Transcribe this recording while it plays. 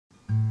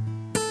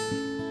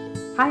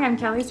Hi, I'm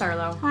Kelly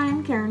Sarlo. Hi,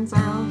 I'm Karen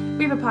Sarlo.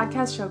 We have a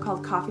podcast show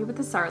called Coffee with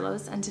the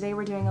Sarlos, and today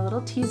we're doing a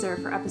little teaser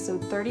for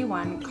episode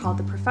 31 called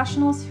The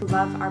Professionals Who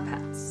Love Our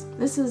Pets.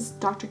 This is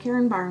Dr.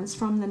 Karen Barnes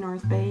from the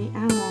North Bay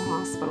Animal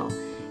Hospital.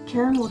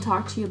 Karen will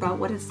talk to you about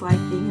what it's like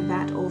being a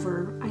vet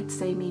over, I'd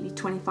say, maybe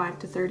 25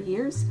 to 30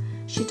 years.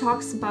 She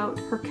talks about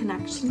her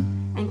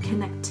connection and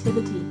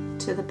connectivity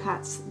to the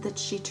pets that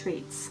she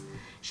treats.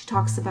 She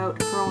talks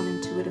about her own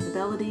intuitive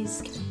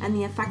abilities and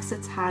the effects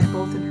it's had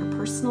both in her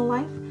personal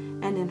life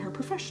and in her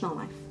professional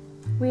life.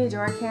 We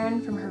adore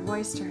Karen from her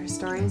voice to her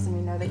stories, and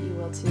we know that you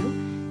will too.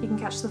 You can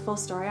catch the full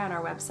story on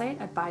our website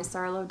at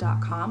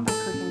bysarlo.com by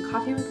clicking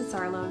Coffee with the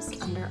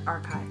Sarlos under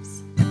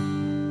Archives.